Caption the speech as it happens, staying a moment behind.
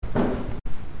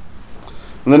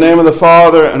In the name of the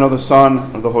Father, and of the Son,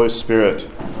 and of the Holy Spirit.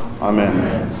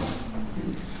 Amen.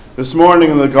 This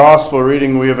morning in the Gospel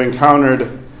reading, we have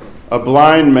encountered a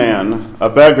blind man,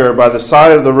 a beggar by the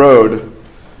side of the road,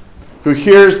 who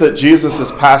hears that Jesus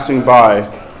is passing by,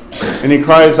 and he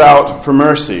cries out for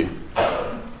mercy.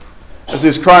 As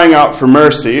he's crying out for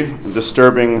mercy, and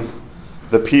disturbing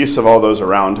the peace of all those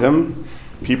around him,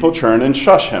 people turn and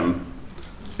shush him.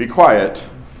 Be quiet.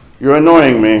 You're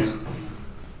annoying me.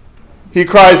 He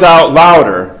cries out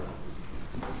louder.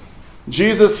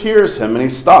 Jesus hears him and he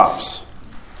stops.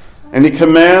 And he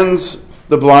commands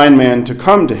the blind man to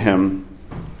come to him.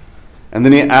 And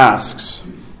then he asks,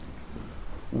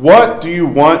 "What do you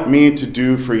want me to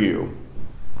do for you?"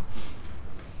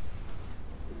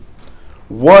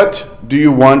 What do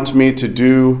you want me to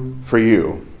do for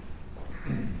you?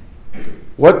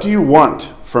 What do you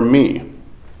want from me?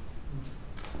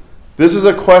 This is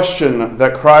a question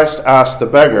that Christ asked the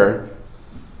beggar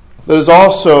that is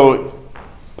also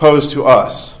posed to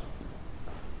us.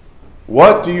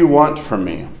 What do you want from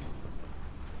me?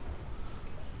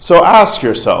 So ask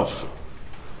yourself,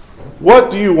 what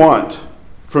do you want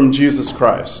from Jesus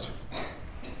Christ?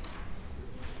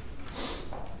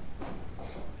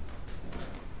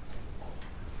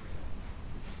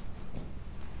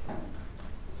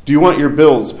 Do you want your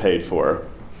bills paid for?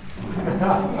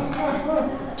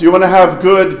 Do you want to have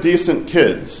good, decent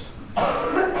kids?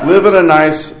 Live in a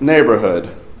nice neighborhood?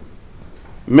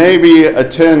 Maybe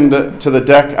attend to the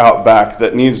deck out back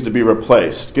that needs to be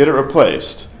replaced. Get it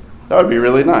replaced. That would be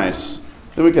really nice.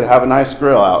 Then we could have a nice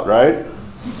grill out, right?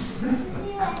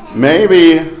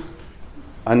 Maybe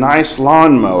a nice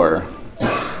lawnmower.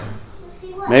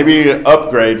 Maybe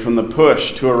upgrade from the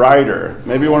push to a rider.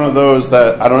 Maybe one of those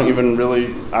that I don't even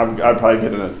really, I'd probably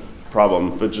get in a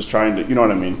problem, but just trying to, you know what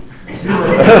I mean.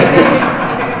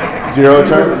 Zero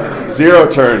turn? Zero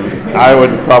turn. I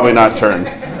would probably not turn.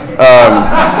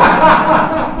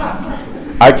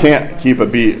 I can't keep a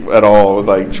beat at all,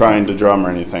 like trying to drum or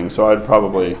anything, so I'd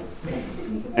probably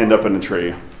end up in a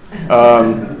tree.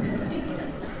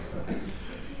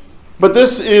 But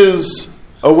this is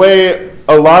a way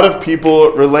a lot of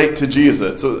people relate to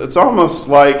Jesus. It's almost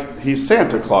like he's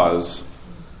Santa Claus.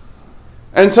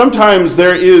 And sometimes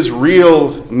there is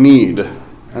real need,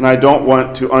 and I don't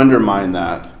want to undermine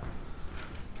that.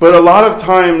 But a lot of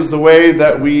times the way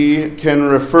that we can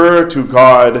refer to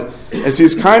God is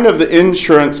he's kind of the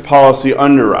insurance policy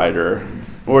underwriter,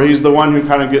 or he's the one who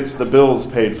kind of gets the bills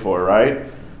paid for, right?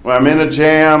 When I'm in a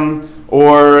jam,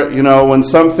 or, when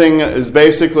something is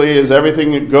basically,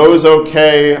 everything goes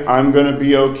okay, I'm going to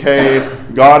be okay,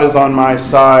 God is on my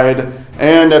side,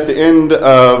 and at the end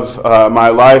of my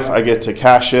life, I get to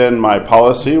cash in my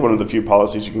policy, one of the few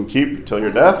policies you can keep till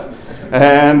your death,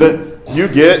 and you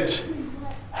get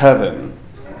heaven.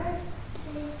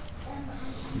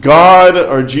 God,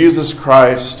 or Jesus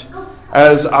Christ,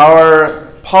 as our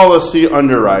policy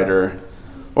underwriter,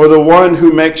 or the one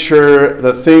who makes sure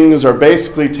that things are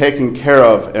basically taken care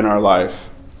of in our life.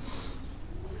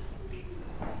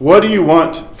 What do you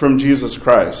want from Jesus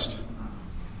Christ?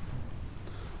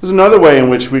 There's another way in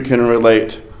which we can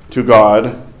relate to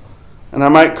God, and I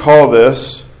might call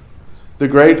this the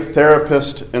great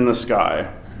therapist in the sky.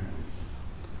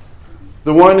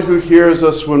 The one who hears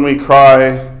us when we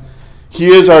cry. He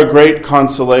is our great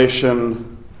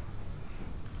consolation,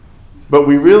 but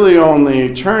we really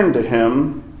only turn to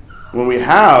him when we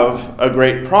have a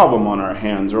great problem on our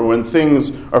hands, or when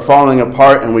things are falling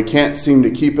apart and we can't seem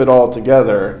to keep it all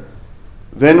together.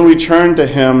 Then we turn to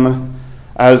him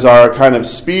as our kind of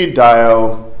speed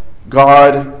dial.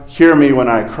 God, hear me when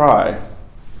I cry.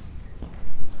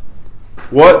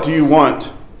 What do you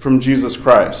want from Jesus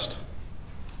Christ?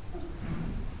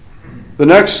 The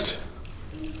next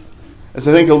is,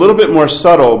 I think, a little bit more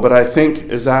subtle, but I think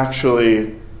is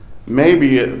actually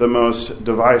maybe the most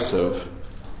divisive.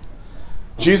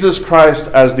 Jesus Christ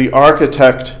as the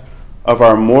architect of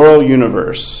our moral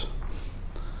universe,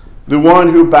 the one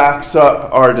who backs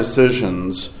up our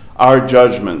decisions, our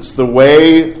judgments, the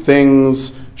way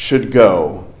things should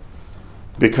go.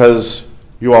 Because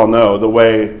you all know the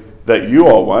way that you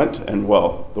all want, and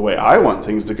the way I want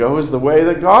things to go is the way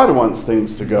that God wants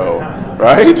things to go,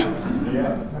 right?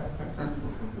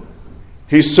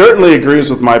 He certainly agrees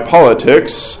with my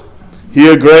politics. He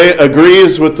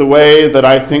agrees with the way that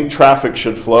I think traffic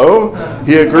should flow.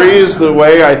 He agrees the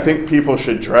way I think people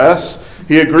should dress.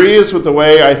 He agrees with the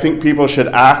way I think people should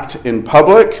act in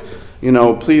public.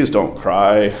 Please don't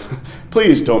cry.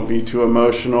 Please don't be too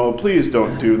emotional. Please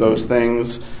don't do those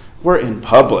things. We're in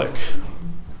public.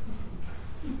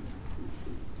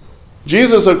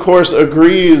 Jesus, of course,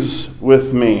 agrees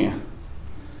with me.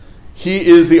 He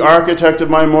is the architect of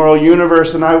my moral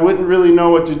universe, and I wouldn't really know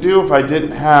what to do if I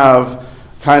didn't have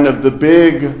kind of the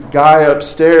big guy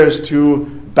upstairs to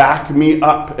back me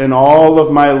up in all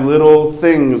of my little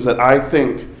things that I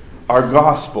think are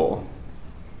gospel.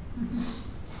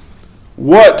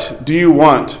 What do you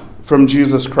want from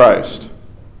Jesus Christ?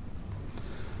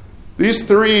 These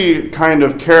three kind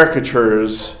of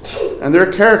caricatures, and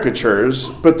they're caricatures,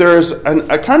 but there's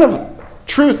a kind of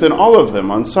truth in all of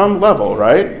them on some level,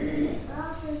 right?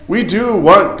 We do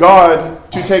want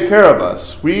God to take care of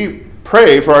us. We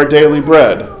pray for our daily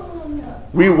bread.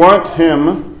 We want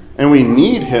Him, and we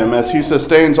need Him as He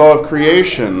sustains all of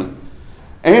creation.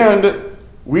 And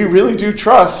we really do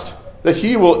trust that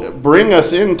He will bring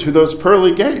us into those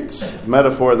pearly gates,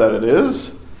 metaphor that it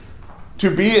is, to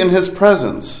be in His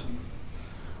presence.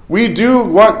 We do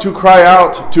want to cry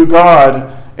out to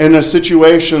God in the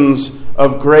situations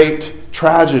of great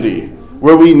tragedy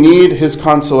where we need His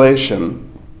consolation.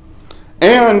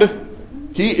 And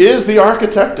He is the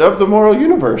architect of the moral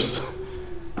universe.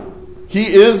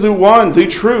 He is the one, the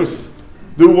truth,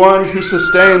 the one who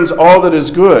sustains all that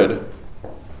is good.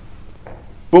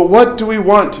 But what do we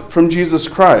want from Jesus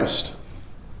Christ?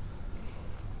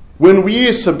 When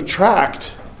we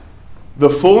subtract the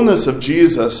fullness of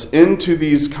Jesus into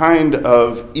these kind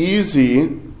of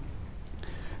easy,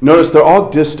 notice they're all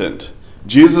distant.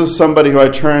 Jesus is somebody who I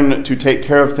turn to take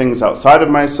care of things outside of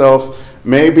myself.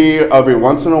 Maybe every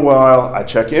once in a while I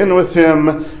check in with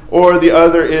Him, or the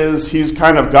other is He's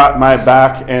kind of got my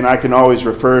back and I can always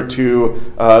refer to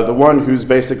the one who's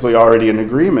basically already in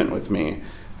agreement with me.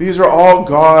 These are all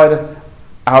God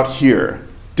out here,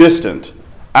 distant,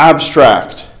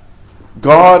 abstract.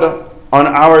 God on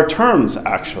our terms,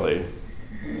 actually.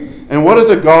 And what is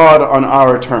a God on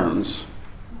our terms?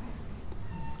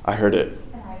 I heard it.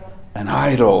 An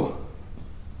idol.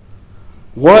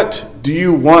 What do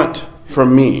you want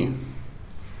from me?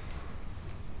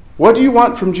 What do you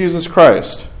want from Jesus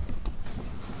Christ?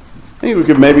 I think we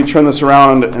could maybe turn this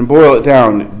around and boil it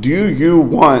down. Do you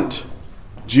want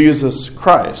Jesus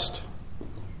Christ?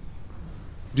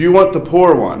 Do you want the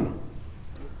poor one,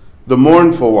 the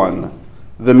mournful one,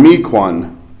 the meek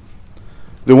one,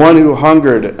 the one who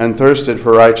hungered and thirsted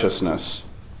for righteousness,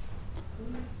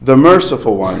 the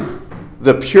merciful one,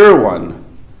 the pure one,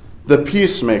 the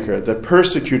peacemaker, the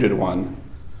persecuted one,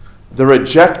 the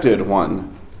rejected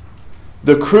one,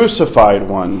 the crucified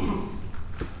one,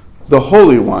 the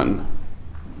holy one,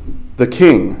 the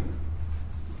king?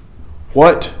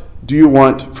 What do you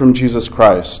want from Jesus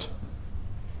Christ?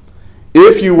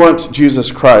 If you want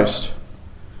Jesus Christ,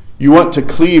 you want to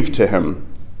cleave to Him.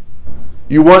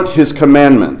 You want His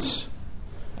commandments.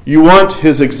 You want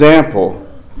His example.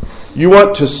 You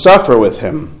want to suffer with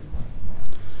Him.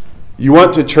 You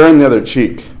want to turn the other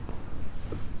cheek.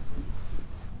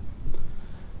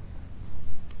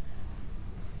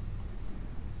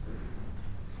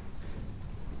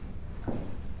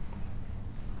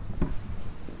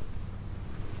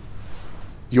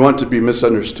 You want to be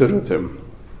misunderstood with Him.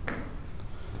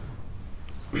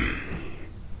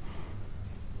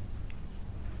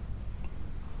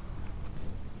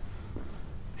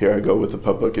 Here I go with the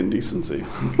public indecency.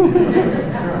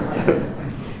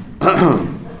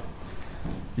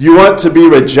 You want to be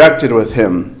rejected with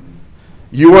Him.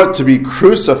 You want to be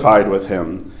crucified with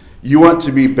Him. You want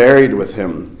to be buried with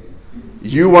Him.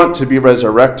 You want to be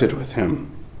resurrected with Him.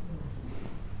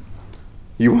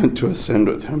 You want to ascend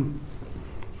with Him.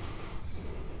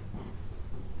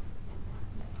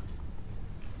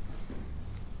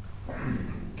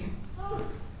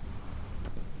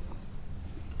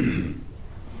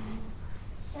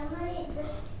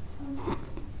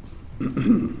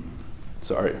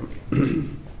 Sorry.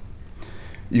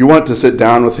 You want to sit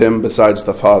down with Him besides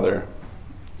the Father.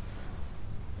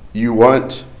 You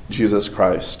want Jesus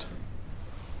Christ.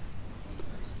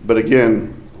 But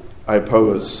again, I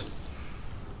pose,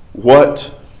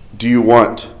 what do you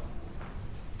want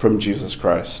from Jesus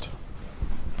Christ?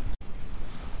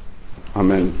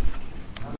 Amen.